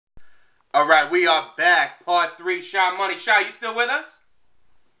All right, we are back. Part 3, Shy Money. Shy, you still with us?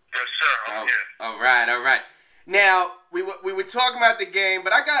 Yes, sir. I'm here. All right, all right. Now, we were talking about the game,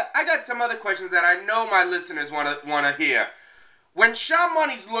 but I got some other questions that I know my listeners wanna hear. When Shy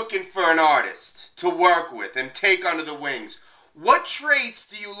Money's looking for an artist to work with and take under the wings, what traits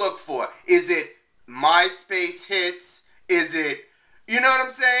do you look for? Is it MySpace hits? Is it, you know what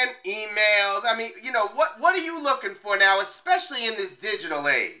I'm saying, emails? I mean, you know, what are you looking for now, especially in this digital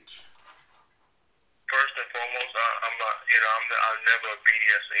age? First and foremost, I'm never a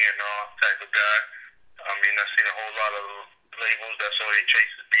BDS A&R type of guy. I mean, I've seen a whole lot of labels. That's all they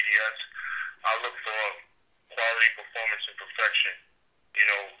chase is BDS. I look for quality, performance, and perfection. You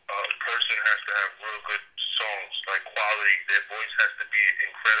know, a person has to have real good songs, like quality. Their voice has to be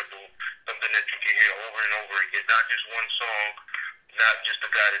incredible, something that you can hear over and over again. Not just one song, not just a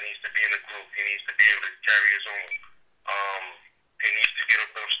guy that needs to be in a group. He needs to be able to carry his own. He needs to get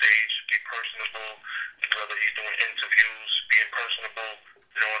up on stage, be personable, whether he's doing interviews, being personable,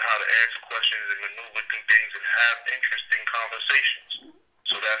 knowing how to answer questions and maneuver through things and have interesting conversations.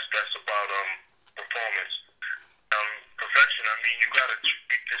 So that's about performance. Perfection, I mean, you gotta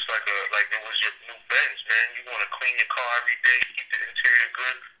treat this like it was your new Benz, man. You wanna clean your car every day, keep the interior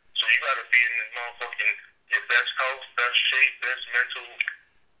good. So you gotta be in the motherfucking your best health, best shape, best mental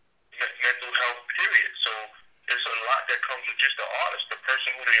health, period. So there's a lot that comes with just the artist, the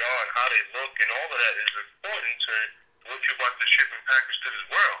person who they are and how they look, and all of that is important to what you're about to ship and package to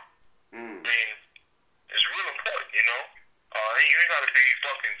this world. I mean, it's real important, you know. You ain't gotta be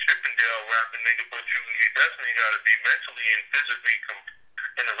fucking Chippendale rapping, nigga, but you definitely gotta be mentally and physically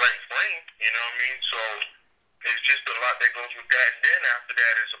in the right frame, you know what I mean? So it's just a lot that goes with that, and then after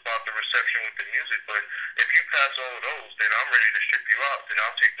that is about the reception with the music. But if you pass all of those, then I'm ready to ship you out, then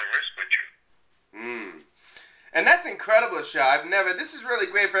I'll take the risk with you. And that's incredible, Shy. This is really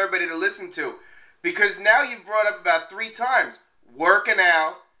great for everybody to listen to, because now you've brought up about 3 times working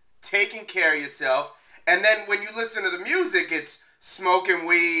out, taking care of yourself, and then when you listen to the music, it's smoking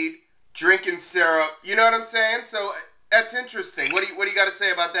weed, drinking syrup. You know what I'm saying? So that's interesting. What do you got to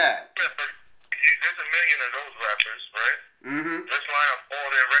say about that? Yeah, but there's a million of those rappers, right? Let's line up all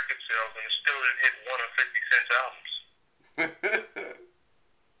their record sales, and it still didn't hit one of 50 Cent's albums.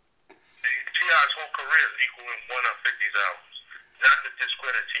 T.I.'s whole career is equaling one of 50's albums. Not to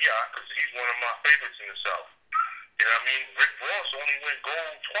discredit T.I., because he's one of my favorites in the South. You know what I mean? Rick Ross only went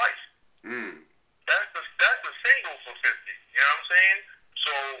gold twice. That's a single for 50. You know what I'm saying?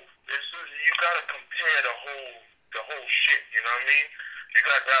 So you gotta compare the whole shit. You know what I mean? You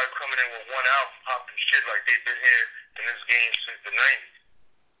got guys coming in with one album, popping shit like they've been here in this game since the 90s.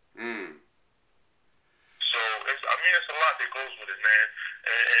 So it's a lot that goes with it, man.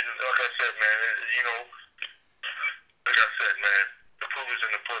 And like I said, man, the proof is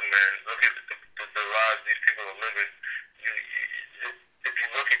in the pudding, man. Look at the lives these people are living. If you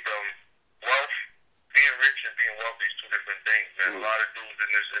look at them, wealth, being rich and being wealthy is 2 different things, man. A lot of dudes in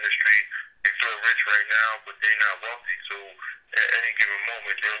this industry, they feel rich right now, but they're not wealthy. So at any given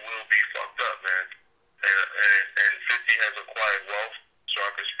moment, they will be fucked up, man. And 50 has acquired wealth, so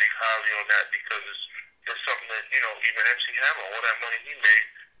I can speak highly on that because it's something that, you know, even MC Hammer, all that money he made,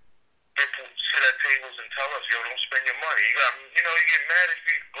 people sit at tables and tell us, yo, don't spend your money. You get mad if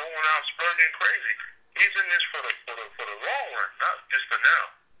you going out splurging crazy. He's in this for the long run, not just for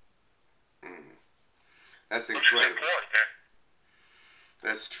now. That's incredible. Which is important, man.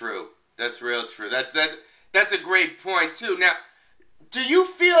 That's true. That's real true. That's a great point too. Now, do you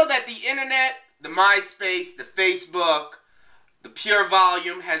feel that the internet, the MySpace, the Facebook, the pure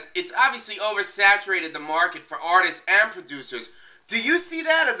volume it's obviously oversaturated the market for artists and producers? Do you see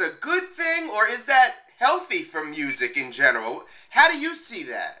that as a good thing, or is that healthy for music in general? How do you see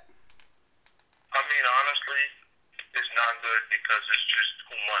that? I mean, honestly, it's not good because it's just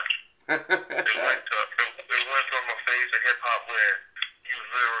too much. It went from a phase of hip-hop where you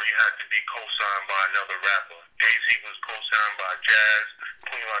literally had to be co-signed by another rapper. Jay-Z was co-signed by Jazz.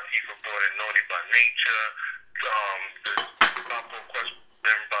 Queen Latifah brought in Naughty by Nature. The Pop Quest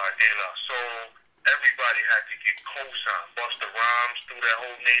by De La Soul. Everybody had to get co-signed. Busta Rhymes through that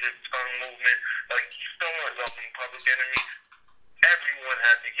whole native tongue movement. Like, Stone Love and Public Enemy. Everyone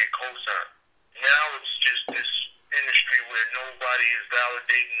had to get co-signed. Now it's just this industry where nobody is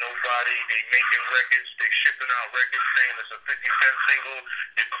validating nobody. They making records. They shipping out records saying it's a 50 Cent single.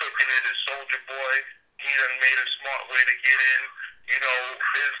 They're clicking it as Soulja Boy. He done made a smart way to get in. You know,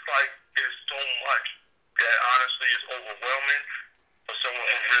 there's so much that honestly is overwhelming for someone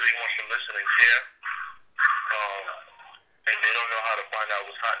who really wants to listen and care. And they don't know how to find out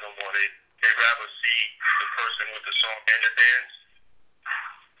what's hot no more. They rather see the person with the song and the dance.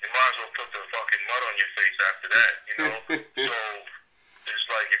 They might as well put fucking mud on your face after that, you know? So it's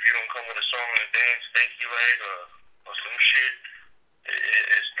like if you don't come with a song and dance, stanky leg or some shit,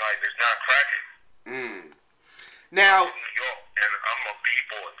 it's like it's not cracking. Now, I'm in New York, and I'm a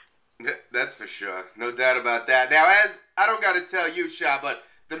b-boy. That's for sure. No doubt about that. Now, as I don't got to tell you, Sha, but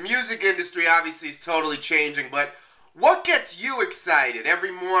the music industry obviously is totally changing. But what gets you excited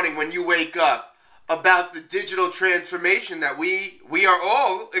every morning when you wake up about the digital transformation that we are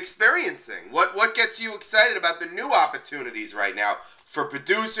all experiencing? What gets you excited about the new opportunities right now for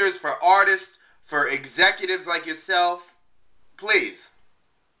producers, for artists, for executives like yourself? Please.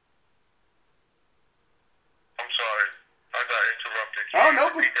 I'm sorry. I got interrupted. Oh, no.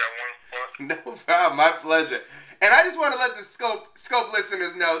 Repeat that one? No problem. My pleasure. And I just want to let the Skope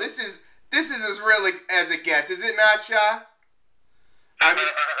listeners know this is as real as it gets. Is it not, Sha? I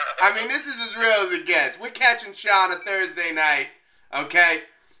mean, this is as real as it gets. We're catching Sha on a Thursday night, okay?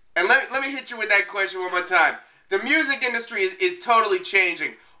 And let me hit you with that question one more time. The music industry is totally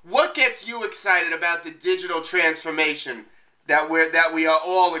changing. What gets you excited about the digital transformation that we are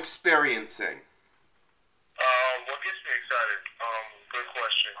all experiencing? What gets me excited? Good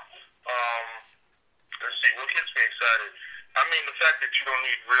question. Let's see. What gets me excited? I mean, the fact that you don't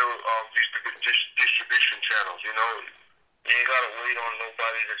need real distribution channels. You know, you ain't gotta wait on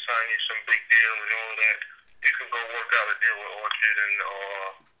nobody to sign you some big deal and all that. You can go work out a deal with Orchard and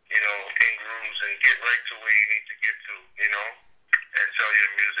you know, in grooves and get right to where you need to get to. You know, and sell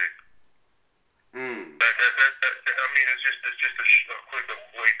your music. I mean, it's just a quick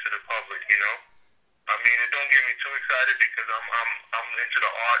way to the public. You know. I mean, it don't get me too excited because I'm into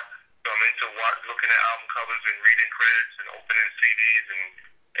the art, so I'm into looking at album covers and reading credits and opening CDs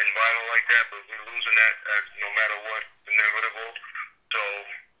and vinyl like that. But we're losing that no matter what, inevitable. So,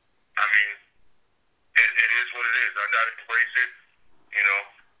 I mean, it is what it is. I gotta embrace it. You know,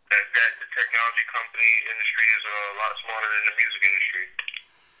 that the technology company industry is a lot smarter than the music industry.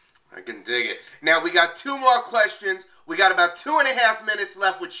 I can dig it. Now we got 2 more questions. We got about 2.5 minutes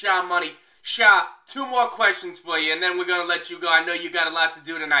left with Sha Money. Sha, 2 more questions for you, and then we're going to let you go. I know you got a lot to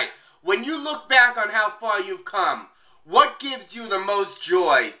do tonight. When you look back on how far you've come, what gives you the most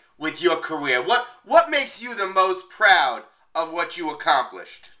joy with your career? What makes you the most proud of what you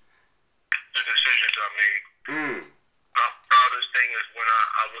accomplished? The decisions I made. The proudest thing is when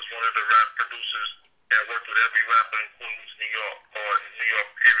I was one of the rap producers that worked with every rapper in Queens, New York, or New York,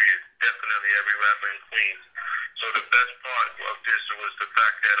 period. Definitely every rapper in Queens. So the best part of this was the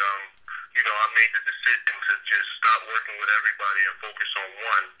fact that, you know, I made the decision to just stop working with everybody and focus on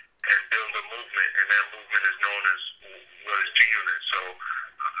one and build a movement, and that movement is known as what is G-Unit. So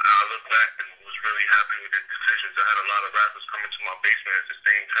I look back and was really happy with the decisions. I had a lot of rappers coming to my basement at the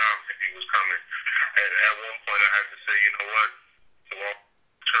same time if he was coming. And at one point I had to say, you know what, well,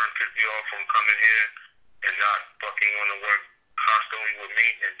 turn 50 off from coming here and not fucking want to work constantly with me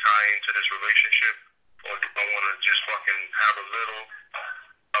and tie into this relationship, or do I want to just fucking have a little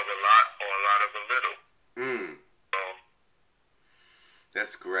of a lot or a lot of a little? So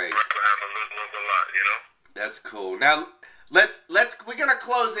that's great. I'd rather have a little of a lot, you know? That's cool. Now we're gonna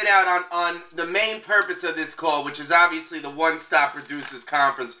close it out on the main purpose of this call, which is obviously the One Stop Producers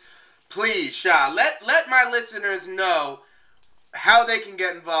Conference. Please, Sha, let my listeners know how they can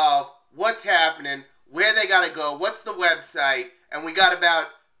get involved, what's happening, where they gotta go, what's the website, and we got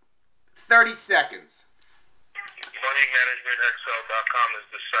about 30 seconds. MoneyManagementXL.com is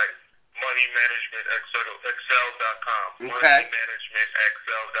the site. MoneyManagementXL.com. Okay.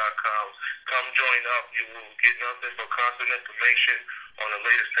 MoneyManagementXL.com. Come join up. You will get nothing but constant information on the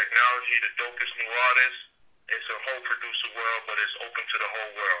latest technology, the dopest new artists. It's a whole producer world, but it's open to the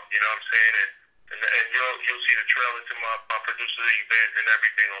whole world. You know what I'm saying? And you'll see the trailer to my producer event and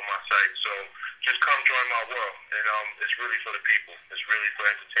everything on my site. So just come join my world. And it's really for the people. It's really for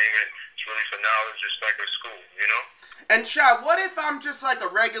entertainment. It's really for knowledge. It's like a school, you know? And Sha, what if I'm just like a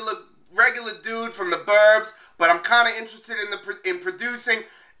regular dude from the burbs, but I'm kind of interested in producing?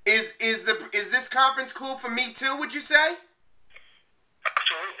 Is this conference cool for me too, would you say?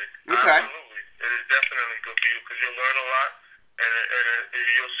 Absolutely. Okay. Absolutely. It is definitely good for you because you'll learn a lot. And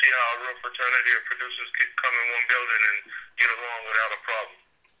you'll see how a real fraternity of producers can come in one building and get along without a problem.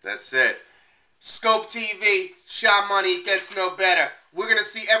 That's it. Skope TV, Sha Money, gets no better. We're going to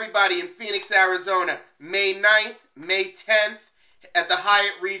see everybody in Phoenix, Arizona, May 9th, May 10th, at the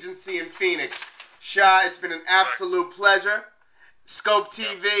Hyatt Regency in Phoenix. Sha, it's been an absolute pleasure. Skope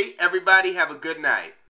TV, everybody have a good night.